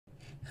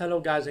Hello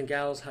guys and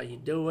gals, how you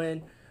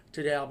doing?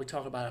 Today I'll be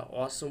talking about an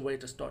awesome way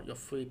to start your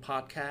free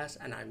podcast,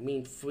 and I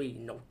mean free,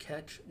 no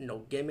catch, no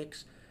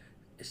gimmicks.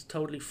 It's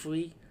totally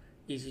free,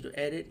 easy to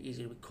edit,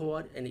 easy to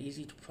record, and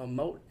easy to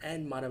promote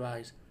and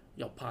monetize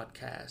your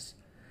podcast.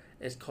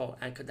 It's called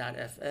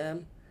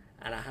Anchor.fm,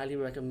 and I highly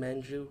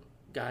recommend you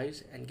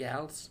guys and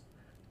gals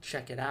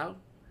check it out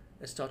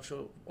and start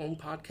your own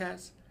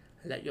podcast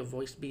and let your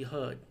voice be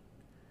heard.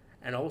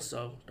 And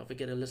also, don't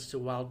forget to listen to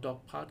Wild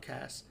Dog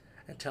Podcast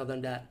and tell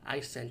them that I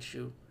sent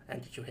you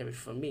and that you hear it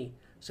from me.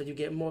 So you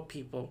get more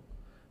people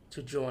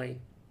to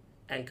join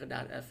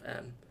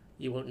Anchor.fm.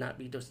 You will not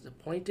be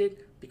disappointed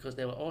because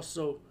they will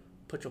also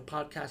put your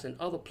podcast in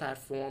other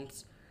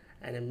platforms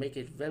and then make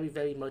it very,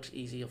 very much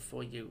easier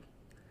for you.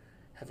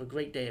 Have a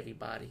great day,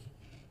 everybody.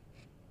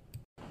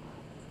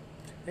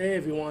 Hey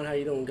everyone, how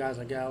you doing, guys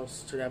and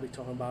gals? Today I'll be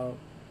talking about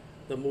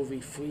the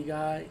movie Free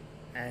Guy,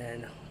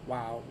 and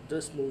wow,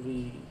 this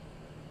movie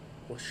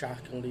was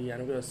shockingly,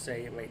 I'm gonna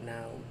say it right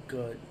now,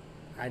 good.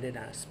 I did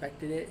not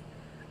expect it.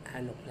 I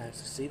had no plans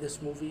to see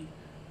this movie.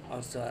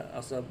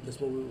 Also,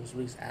 this movie was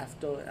released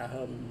after. I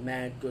heard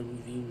mad good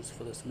reviews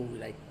for this movie,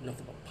 like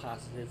nothing but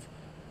positive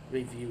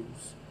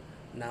reviews.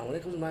 Now, when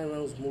it comes to my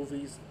Reynolds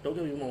movies, don't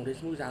get me wrong,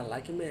 there's movies I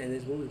like him in, and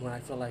there's movies when I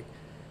feel like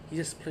he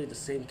just played the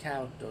same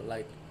character,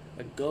 like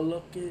a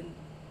good-looking,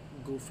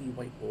 goofy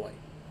white boy.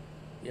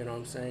 You know what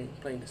I'm saying?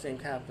 Playing the same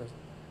characters.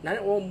 Not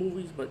in all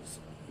movies, but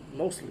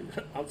mostly.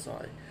 I'm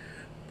sorry.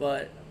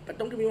 But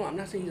don't get me wrong, I'm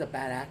not saying he's a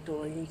bad actor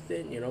or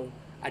anything, you know.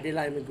 I did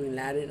like him in Green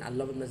Lantern. I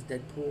love him as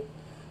Deadpool.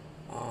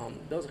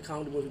 There was a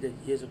comedy movie that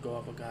years ago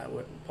I forgot,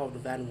 part of the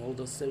Van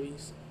Wilder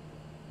series.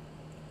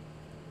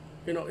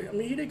 You know, I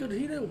mean, he did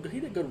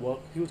good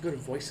work. He was good in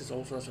Voices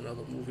also. That's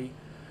another movie.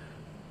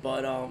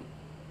 But and,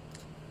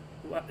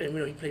 you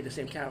know, he played the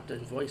same character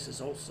in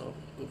Voices also.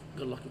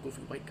 Good-looking,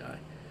 goofy white guy.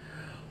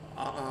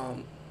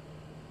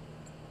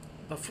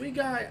 But Free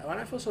Guy, when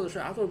I first saw the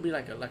show, I thought it would be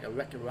like a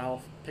Wreck-It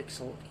Ralph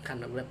Pixel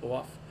kind of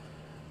rip-off.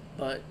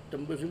 But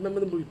if you remember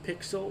the movie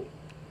Pixel,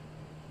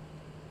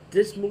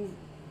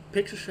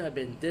 Pixel should have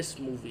been this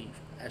movie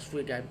as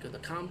Free Guy, because the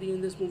comedy in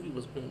this movie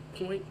was on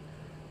point.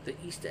 The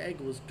Easter egg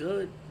was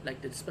good.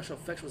 Like, the special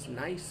effects was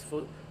nice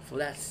for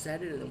that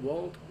setting in the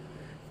world.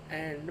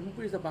 And the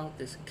movie is about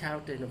this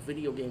character in a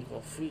video game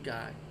called Free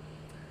Guy.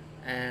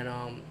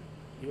 And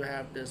you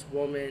have this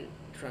woman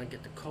trying to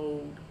get the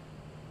code,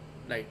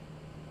 like,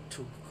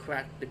 to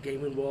crack the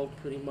gaming world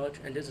pretty much,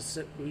 and there's a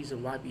simple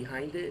reason why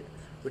behind it,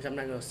 which I'm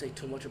not going to say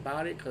too much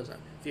about it, because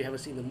if you haven't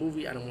seen the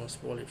movie, I don't want to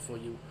spoil it for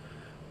you.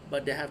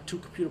 But they have two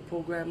computer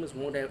programmers,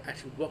 one that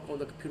actually work on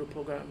the computer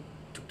program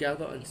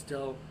together, and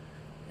still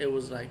it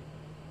was like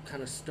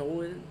kind of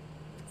stolen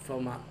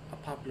from a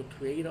popular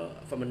creator,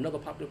 from another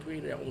popular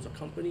creator that owns a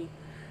company.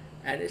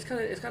 And it's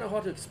kind of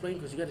hard to explain,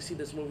 because you got to see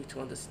this movie to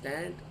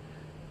understand,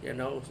 you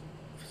know.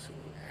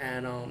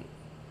 And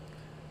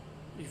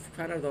you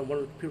find out that one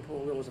of the computer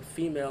programmers was a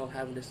female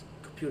having this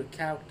computer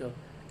character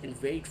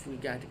invade Free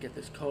Guy to get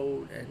this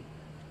code and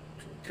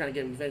trying to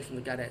get revenge from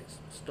the guy that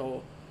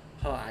stole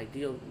her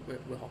idea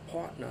with her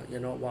partner, you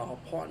know, while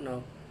her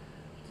partner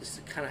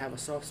just kind of have a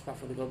soft spot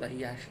for the girl that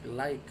he actually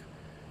like,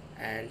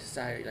 and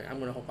decided, like, I'm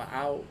going to help her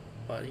out,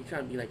 but he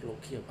trying to be like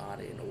low-key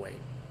about it in a way.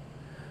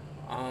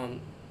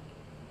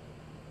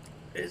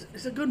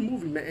 It's a good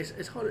movie, man.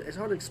 It's hard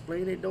to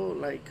explain it though,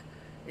 like,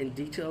 in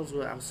details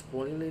without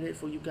spoiling it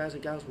for you guys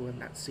and gals who have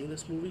not seen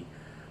this movie.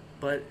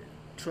 But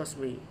trust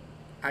me,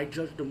 I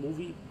judged the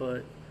movie,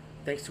 but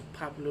thanks to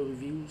popular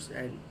reviews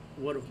and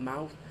word of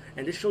mouth,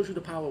 and this shows you the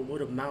power of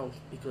word of mouth,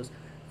 because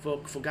for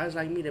guys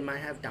like me that might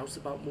have doubts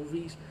about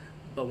movies,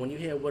 but when you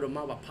hear word of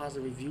mouth about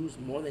positive reviews,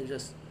 more than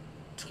just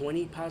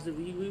 20 positive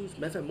reviews,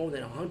 matter of fact, more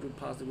than 100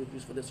 positive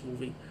reviews for this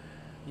movie,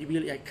 you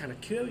really like kind of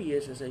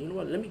curious and say, you know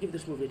what, let me give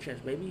this movie a chance.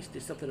 Maybe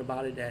there's something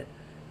about it that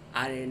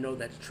I didn't know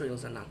that the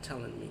trailers are not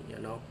telling me,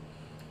 you know.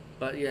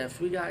 But yeah,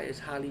 Free Guy is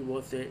highly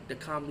worth it. The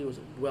comedy was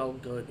well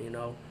good, you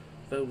know,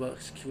 very well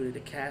executed. The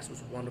cast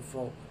was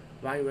wonderful.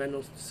 Ryan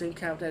Reynolds, same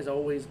character as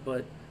always,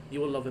 but you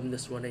will love him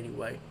this one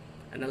anyway.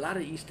 And a lot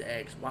of Easter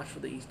eggs. Watch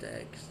for the Easter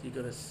eggs. You're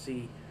gonna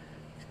see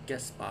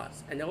guest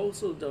spots, and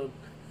also the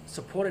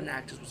supporting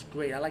actors was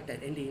great. I like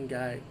that Indian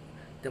guy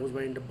that was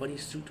wearing the bunny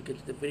suit to get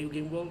to the video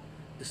game world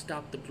to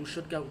stop the blue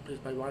shirt guy who plays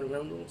by Ryan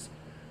Reynolds,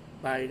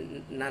 by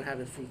not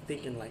having free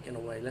thinking, like, in a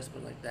way, let's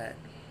put it like that.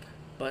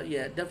 But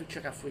yeah, definitely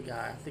check out Free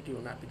Guy. I think you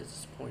will not be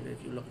disappointed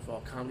if you're looking for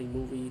a comedy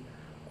movie,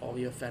 or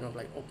you're a fan of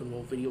like open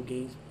world video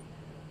games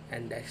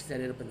and that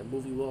set it up in the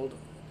movie world.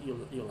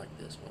 You'll like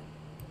this one.